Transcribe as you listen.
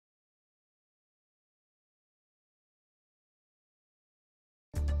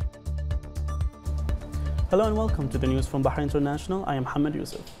Hello and welcome to the news from Bahrain International. I am Hamad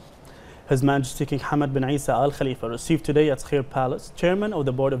Yusuf. His Majesty King Hamad bin Isa Al Khalifa received today at Khair Palace Chairman of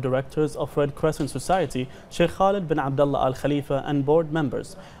the Board of Directors of Red Crescent Society, Sheikh Khalid bin Abdullah Al Khalifa, and board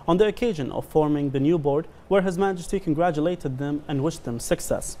members on the occasion of forming the new board, where His Majesty congratulated them and wished them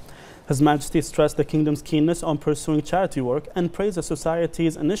success. His Majesty stressed the kingdom's keenness on pursuing charity work and praised the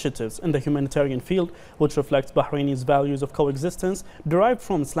society's initiatives in the humanitarian field, which reflects Bahraini's values of coexistence derived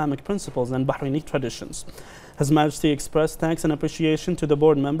from Islamic principles and Bahraini traditions. His Majesty expressed thanks and appreciation to the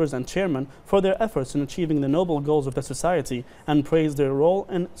board members and chairman for their efforts in achieving the noble goals of the society and praised their role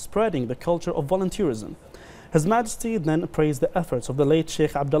in spreading the culture of volunteerism. His Majesty then praised the efforts of the late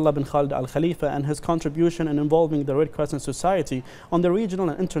Sheikh Abdullah bin Khalid Al Khalifa and his contribution in involving the Red Crescent Society on the regional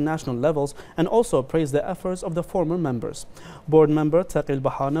and international levels, and also praised the efforts of the former members. Board member Taqi Al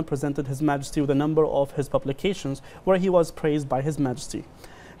Bahana presented His Majesty with a number of his publications where he was praised by His Majesty.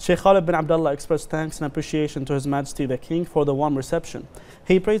 Sheikh Khalid bin Abdullah expressed thanks and appreciation to His Majesty the King for the warm reception.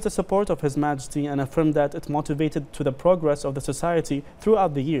 He praised the support of His Majesty and affirmed that it motivated to the progress of the society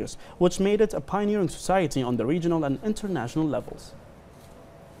throughout the years, which made it a pioneering society on the regional and international levels.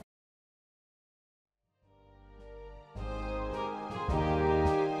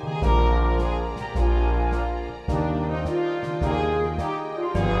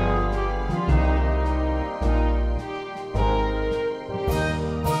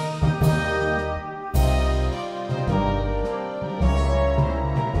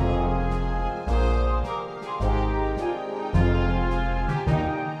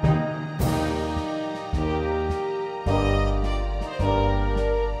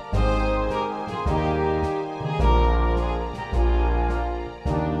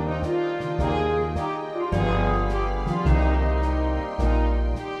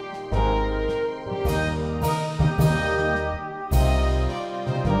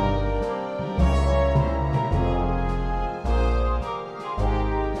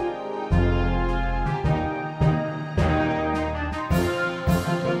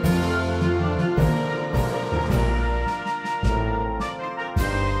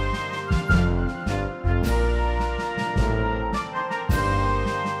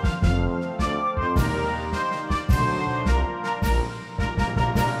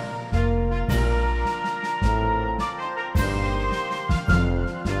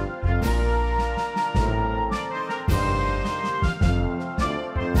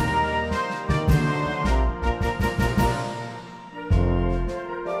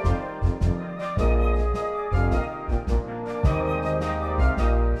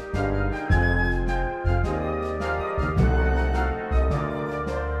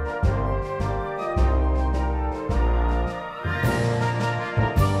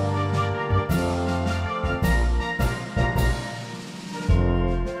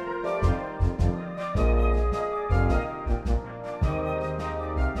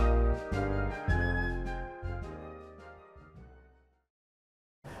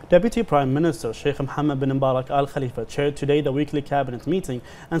 Deputy Prime Minister Sheikh Mohammed bin Mubarak Al Khalifa chaired today the weekly cabinet meeting,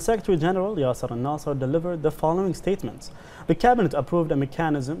 and Secretary General Yasser Al Nasser delivered the following statements. The cabinet approved a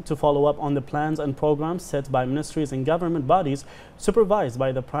mechanism to follow up on the plans and programs set by ministries and government bodies supervised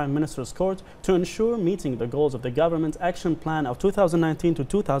by the Prime Minister's Court to ensure meeting the goals of the government action plan of 2019 to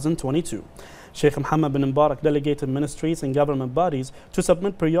 2022. Sheikh Mohammed bin Mubarak delegated ministries and government bodies to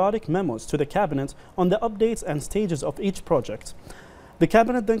submit periodic memos to the cabinet on the updates and stages of each project. The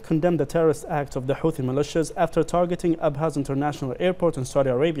cabinet then condemned the terrorist acts of the Houthi militias after targeting Abhaz International Airport in Saudi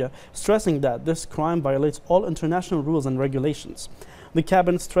Arabia, stressing that this crime violates all international rules and regulations. The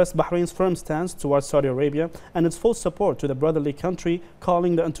cabinet stressed Bahrain's firm stance towards Saudi Arabia and its full support to the brotherly country,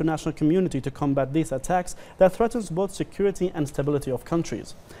 calling the international community to combat these attacks that threatens both security and stability of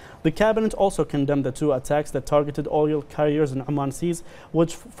countries. The cabinet also condemned the two attacks that targeted oil carriers in Oman seas,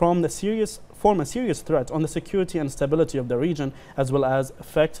 which form a serious threat on the security and stability of the region, as well as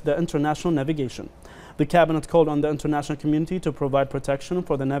affect the international navigation. The cabinet called on the international community to provide protection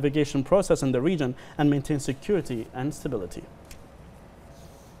for the navigation process in the region and maintain security and stability.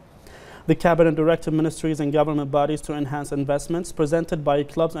 The cabinet directed ministries and government bodies to enhance investments presented by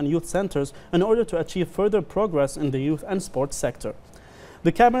clubs and youth centers in order to achieve further progress in the youth and sports sector.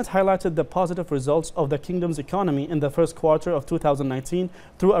 The cabinet highlighted the positive results of the kingdom's economy in the first quarter of 2019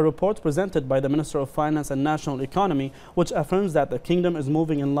 through a report presented by the Minister of Finance and National Economy, which affirms that the kingdom is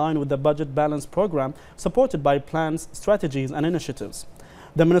moving in line with the budget balance program supported by plans, strategies and initiatives.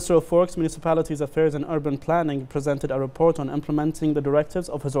 The Minister of Works, Municipalities Affairs and Urban Planning presented a report on implementing the directives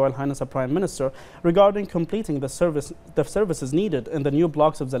of His Royal Highness the Prime Minister regarding completing the services needed in the new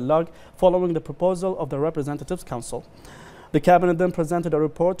blocks of Zallag following the proposal of the Representatives' Council. The Cabinet then presented a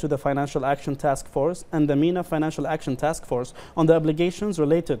report to the Financial Action Task Force and the MENA Financial Action Task Force on the obligations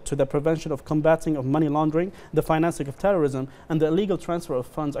related to the prevention of combating of money laundering, the financing of terrorism, and the illegal transfer of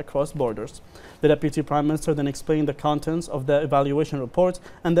funds across borders. The Deputy Prime Minister then explained the contents of the evaluation report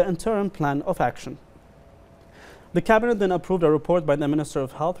and the interim plan of action. The Cabinet then approved a report by the Minister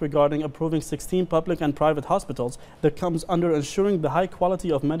of Health regarding approving 16 public and private hospitals that comes under ensuring the high quality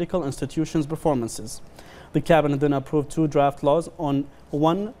of medical institutions' performances. The Cabinet then approved 2 draft laws on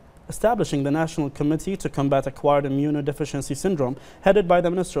one establishing the National Committee to Combat Acquired Immunodeficiency Syndrome, headed by the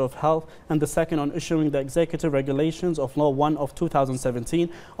Minister of Health, and the second on issuing the Executive Regulations of Law 1 of 2017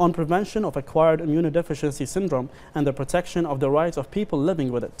 on prevention of acquired immunodeficiency syndrome and the protection of the rights of people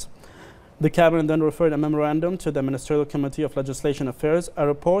living with it. The Cabinet then referred a memorandum to the Ministerial Committee of Legislation Affairs, a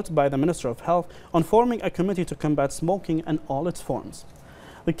report by the Minister of Health on forming a committee to combat smoking in all its forms.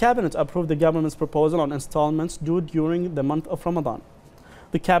 The Cabinet approved the government's proposal on installments due during the month of Ramadan.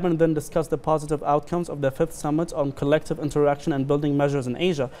 The Cabinet then discussed the positive outcomes of the 5th Summit on Collective Interaction and Building Measures in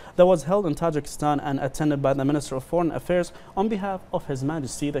Asia that was held in Tajikistan and attended by the Minister of Foreign Affairs on behalf of His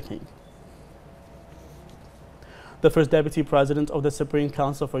Majesty the King. The First Deputy President of the Supreme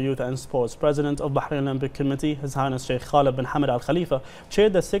Council for Youth and Sports, President of Bahrain Olympic Committee, His Highness Sheikh Khalid bin Hamad Al Khalifa,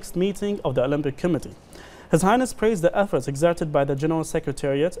 chaired the 6th meeting of the Olympic Committee. His Highness praised the efforts exerted by the General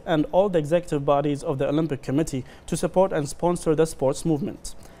Secretariat and all the executive bodies of the Olympic Committee to support and sponsor the sports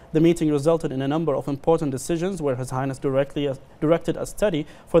movement. The meeting resulted in a number of important decisions where His Highness directed a study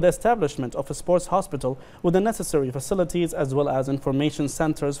for the establishment of a sports hospital with the necessary facilities as well as information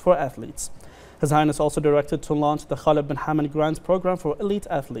centers for athletes. His Highness also directed to launch the Khalid bin Hamad Grant Program for elite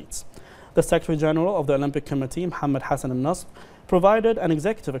athletes. The Secretary General of the Olympic Committee, Mohammed Hassan al-Nasr, provided an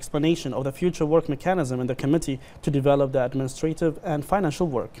executive explanation of the future work mechanism in the committee to develop the administrative and financial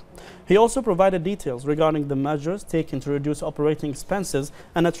work. He also provided details regarding the measures taken to reduce operating expenses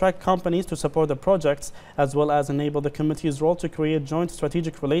and attract companies to support the projects, as well as enable the committee's role to create joint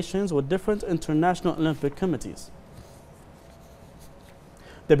strategic relations with different international Olympic committees.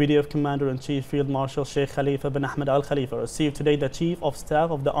 The BDF Commander-in-Chief Field Marshal Sheikh Khalifa bin Ahmed Al Khalifa received today the Chief of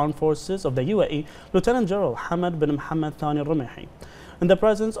Staff of the Armed Forces of the UAE, Lieutenant General Hamad bin Mohammed Thani Al-Rumayhi, in the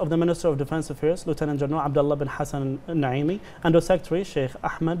presence of the Minister of Defense Affairs, Lieutenant General Abdullah bin Hassan Al-Naimi, and the Secretary Sheikh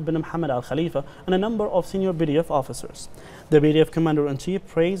Ahmed bin Mohammed Al Khalifa, and a number of senior BDF officers. The BDF Commander-in-Chief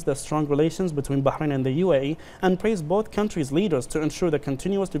praised the strong relations between Bahrain and the UAE and praised both countries' leaders to ensure the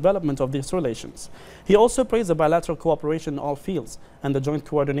continuous development of these relations. He also praised the bilateral cooperation in all fields and the joint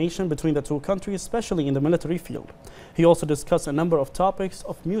coordination between the 2 countries, especially in the military field. He also discussed a number of topics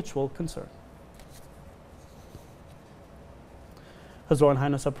of mutual concern. His Royal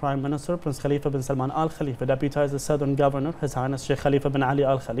Highness the Prime Minister Prince Khalifa bin Salman Al Khalifa deputized the Southern Governor, His Highness Sheikh Khalifa bin Ali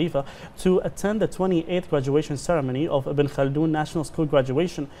Al Khalifa, to attend the 28th graduation ceremony of Ibn Khaldun National School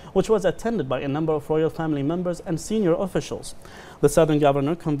graduation, which was attended by a number of royal family members and senior officials. The Southern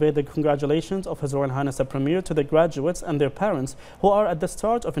Governor conveyed the congratulations of His Royal Highness the Premier to the graduates and their parents, who are at the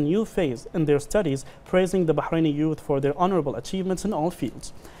start of a new phase in their studies, praising the Bahraini youth for their honorable achievements in all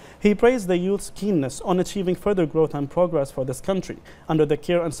fields. He praised the youth's keenness on achieving further growth and progress for this country under the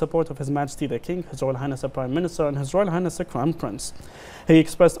care and support of His Majesty the King, His Royal Highness the Prime Minister, and His Royal Highness the Crown Prince. He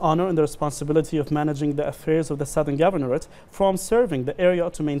expressed honor in the responsibility of managing the affairs of the Southern Governorate, from serving the area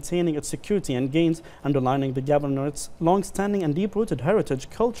to maintaining its security and gains, underlining the Governorate's long-standing and deep-rooted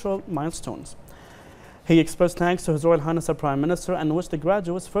heritage cultural milestones. He expressed thanks to His Royal Highness the Prime Minister and wished the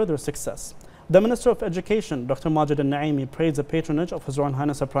graduates further success. The Minister of Education, Dr. Majid Al-Naimi, praised the patronage of His Royal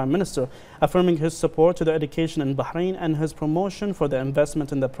Highness the Prime Minister, affirming his support to the education in Bahrain and his promotion for the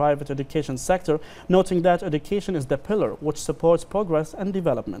investment in the private education sector, noting that education is the pillar which supports progress and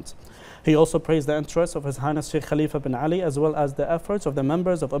development. He also praised the interests of His Highness Sheikh Khalifa bin Ali, as well as the efforts of the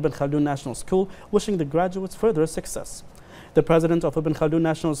members of Ibn Khaldun National School, wishing the graduates further success. The President of Ibn Khaldun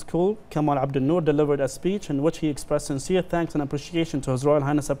National School, Kamal Abdel Noor, delivered a speech in which he expressed sincere thanks and appreciation to His Royal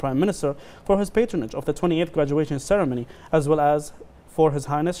Highness the Prime Minister for his patronage of the 28th graduation ceremony, as well as for His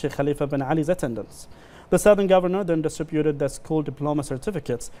Highness Sheikh Khalifa bin Ali's attendance. The Southern Governor then distributed the school diploma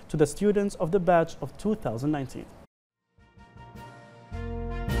certificates to the students of the batch of 2019.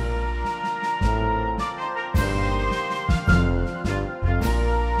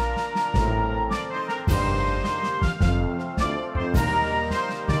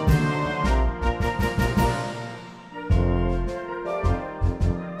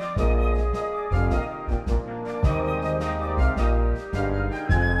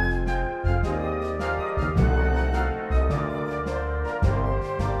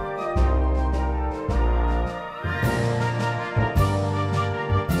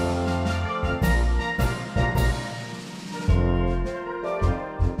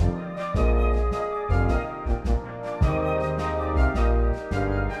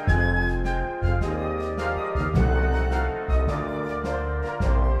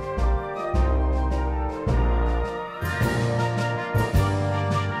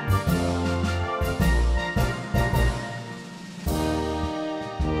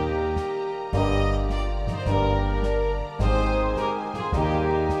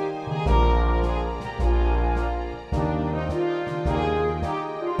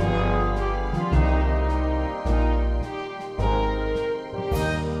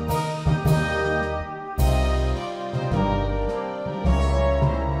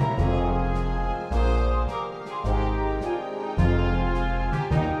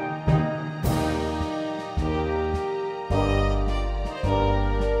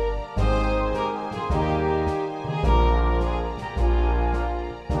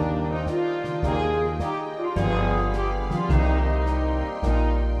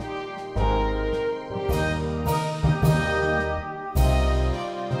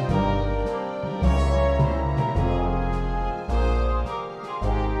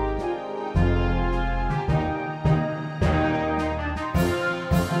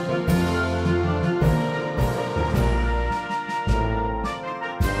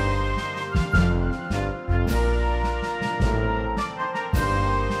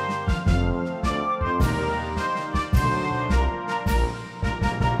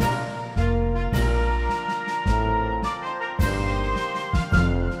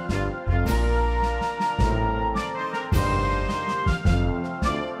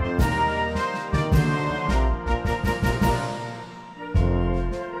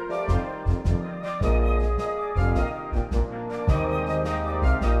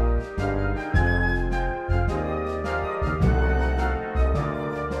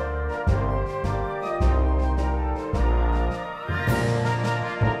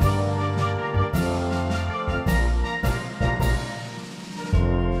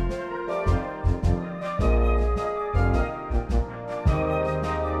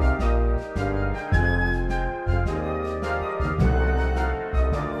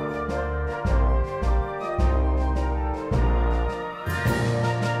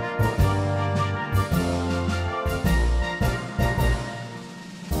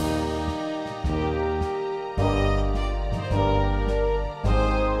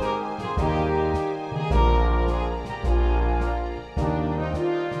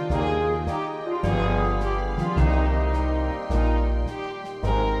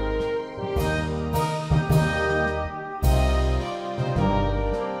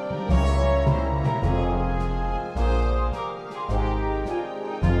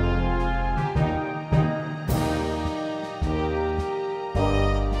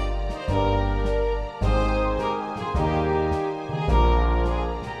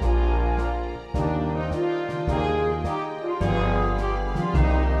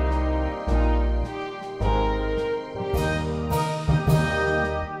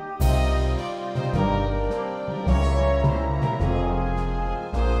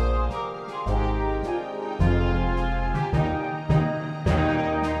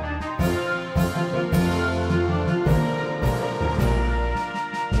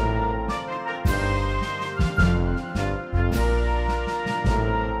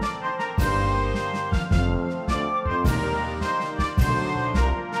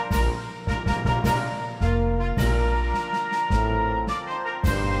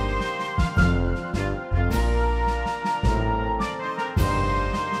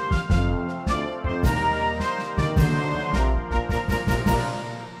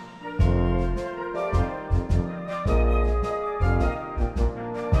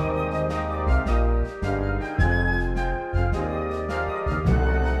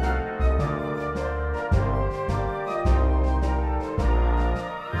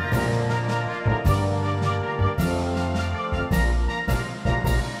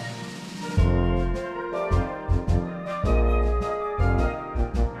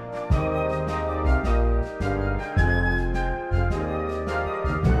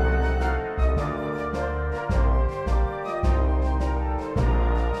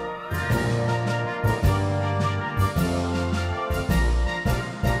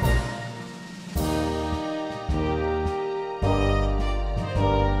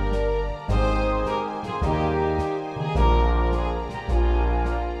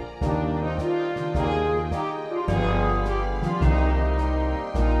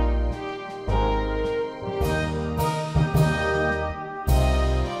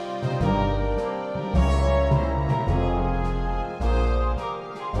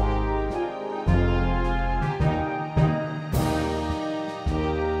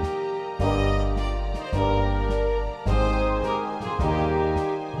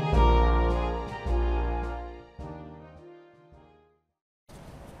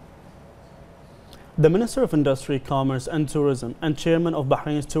 The Minister of Industry, Commerce and Tourism and Chairman of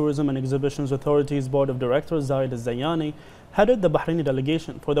Bahrain's Tourism and Exhibitions Authority's Board of Directors, Zaid al-Zayani, headed the Bahraini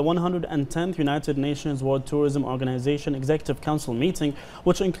delegation for the 110th United Nations World Tourism Organization Executive Council meeting,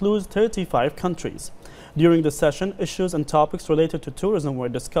 which includes 35 countries. During the session, issues and topics related to tourism were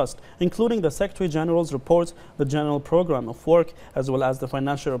discussed, including the Secretary General's report, the General Program of Work, as well as the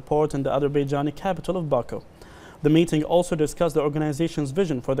financial report in the Azerbaijani capital of Baku. The meeting also discussed the organization's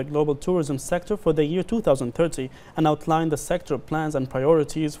vision for the global tourism sector for the year 2030 and outlined the sector plans and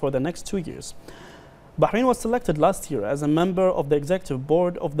priorities for the next 2 years. Bahrain was selected last year as a member of the executive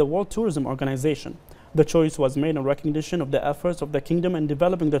board of the World Tourism Organization. The choice was made in recognition of the efforts of the kingdom in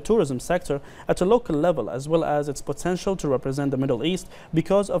developing the tourism sector at a local level, as well as its potential to represent the Middle East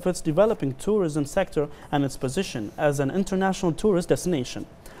because of its developing tourism sector and its position as an international tourist destination.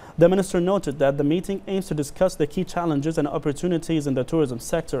 The minister noted that the meeting aims to discuss the key challenges and opportunities in the tourism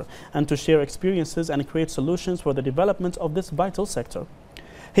sector and to share experiences and create solutions for the development of this vital sector.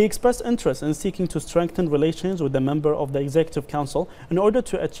 He expressed interest in seeking to strengthen relations with the member of the Executive Council in order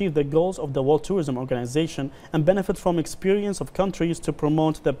to achieve the goals of the World Tourism Organization and benefit from experience of countries to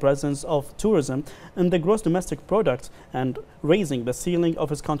promote the presence of tourism in the gross domestic product and raising the ceiling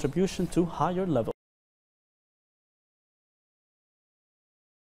of its contribution to higher levels.